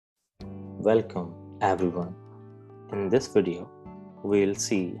Welcome everyone. In this video, we'll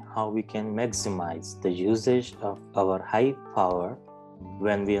see how we can maximize the usage of our Hive power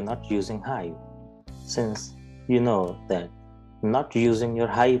when we are not using Hive. Since you know that not using your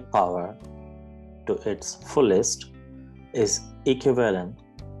Hive power to its fullest is equivalent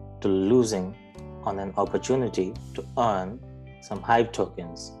to losing on an opportunity to earn some Hive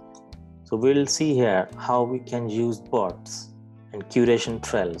tokens. So we'll see here how we can use bots and curation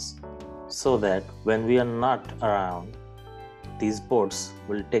trails so that when we are not around, these bots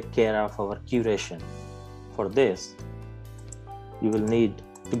will take care of our curation. For this, you will need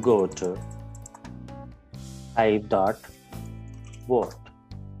to go to Hive.vote.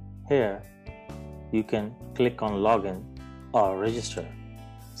 Here, you can click on login or register.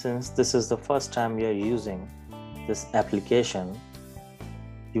 Since this is the first time you are using this application,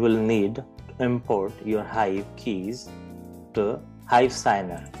 you will need to import your Hive keys to Hive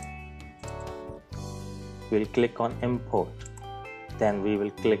Signer. We'll click on import. Then we will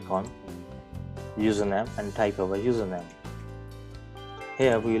click on username and type our username.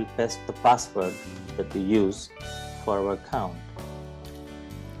 Here we will paste the password that we use for our account.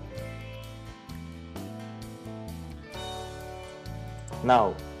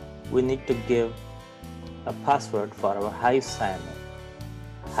 Now we need to give a password for our Hive Signer.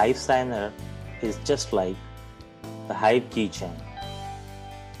 Hive Signer is just like the Hive keychain,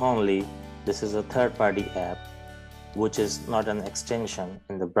 only this is a third-party app which is not an extension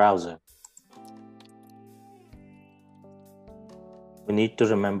in the browser. We need to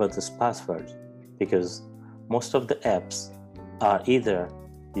remember this password because most of the apps are either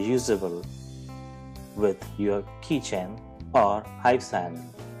usable with your keychain or Hive Signer.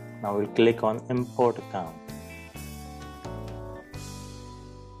 Now we'll click on import account.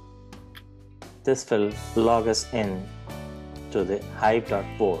 This will log us in to the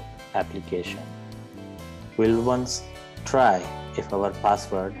Hive.vote application. We'll once try if our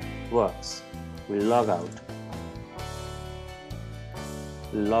password works. We'll log out,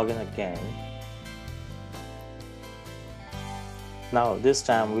 log in again. Now this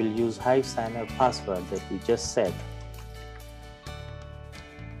time we'll use Hive Signer password that we just set.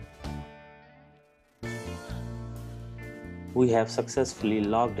 We have successfully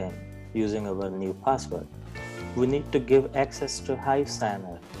logged in using our new password. We need to give access to Hive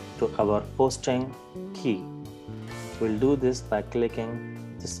Signer to our posting key. We'll do this by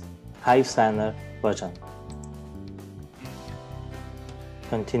clicking this Hive Signer button.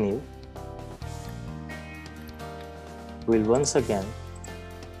 Continue. We'll once again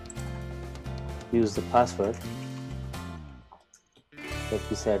use the password that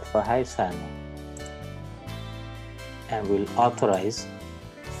we set for Hive Signer and we'll authorize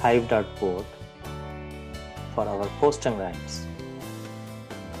Hive.vote for our posting rights.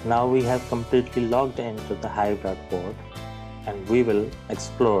 Now we have completely logged into the Hive.vote and we will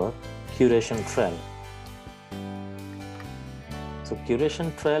explore curation trail. So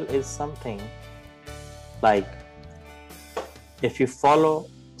curation trail is something like if you follow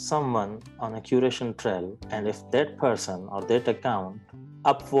someone on a curation trail and if that person or that account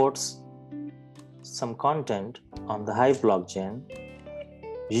upvotes some content on the Hive blockchain,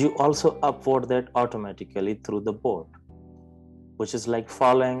 you also upvote that automatically through the bot, which is like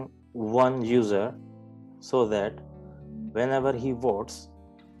following one user so that whenever he votes,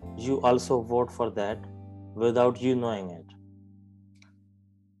 you also vote for that without you knowing it.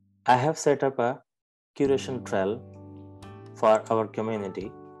 I have set up a curation trail for our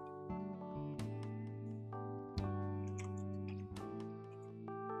community.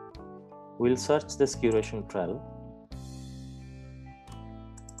 We'll search this curation trail.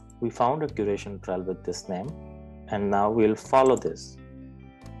 We found a curation trail with this name and now we'll follow this.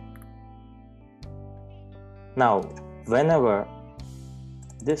 Now, whenever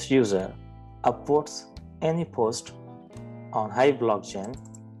this user upvotes any post on Hive blockchain,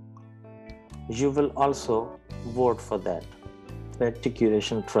 you will also vote for that. Back to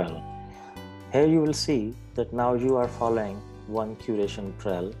curation trail. Here you will see that now you are following one curation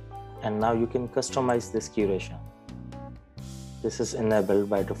trail and now you can customize this curation. This is enabled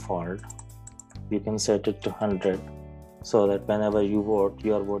by default. You can set it to 100 so that whenever you vote,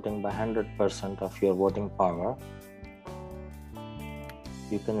 you are voting by 100% of your voting power.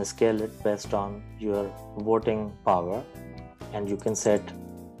 You can scale it based on your voting power and you can set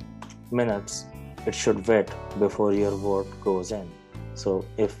minutes it should wait before your vote goes in. So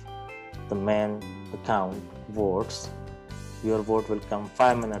if the main account votes, your vote will come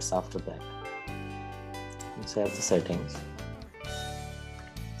 5 minutes after that. Save the settings.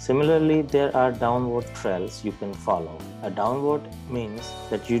 Similarly, there are downvote trails you can follow. A downvote means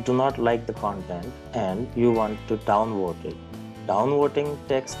that you do not like the content and you want to downvote it. Downvoting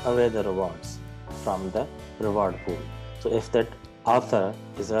takes away the rewards from the reward pool. So if that author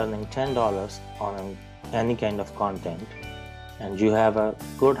is earning $10 on any kind of content and you have a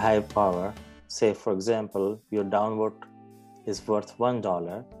good Hive power, say for example, your downvote is worth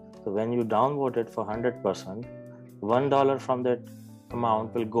 $1. So when you downvote it for 100%, $1 from that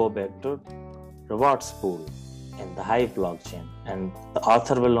amount will go back to rewards pool in the Hive blockchain, and the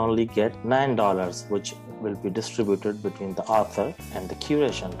author will only get $9, which will be distributed between the author and the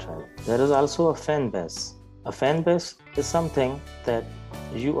curation trail. There is also a fan base. A fan base is something that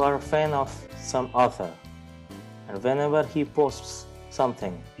you are a fan of some author, and whenever he posts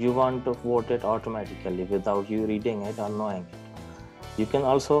something, you want to vote it automatically without you reading it or knowing it. You can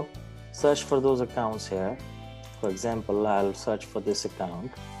also search for those accounts here. For example, I'll search for this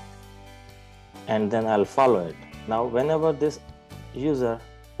account and then I'll follow it. Now, whenever this user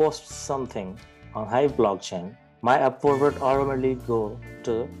posts something on Hive blockchain, my upvote will automatically go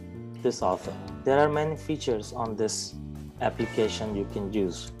to this author. There are many features on this application you can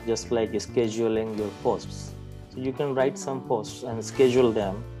use, just like scheduling your posts. So you can write some posts and schedule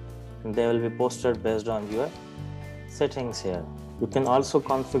them, and they will be posted based on your settings here. You can also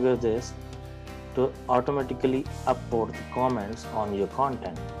configure this to automatically upvote the comments on your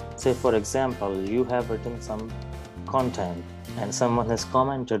content. Say for example, you have written some content and someone has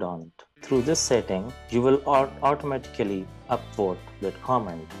commented on it. Through this setting, you will automatically upvote that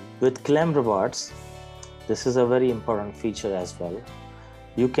comment. With claim rewards, this is a very important feature as well.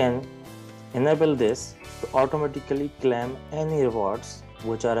 You can enable this to automatically claim any rewards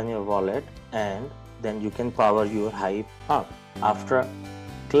which are in your wallet, and then you can power your Hive up. After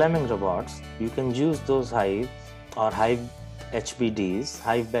claiming rewards, you can use those Hive or Hive HBDs,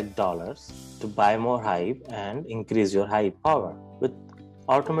 Hive-backed dollars, to buy more Hive and increase your Hive power. With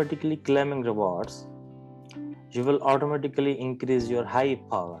automatically claiming rewards, you will automatically increase your Hive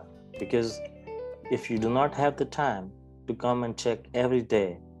power, because if you do not have the time to come and check every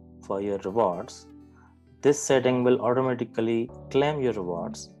day for your rewards, this setting will automatically claim your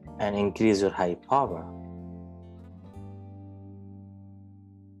rewards and increase your Hive power.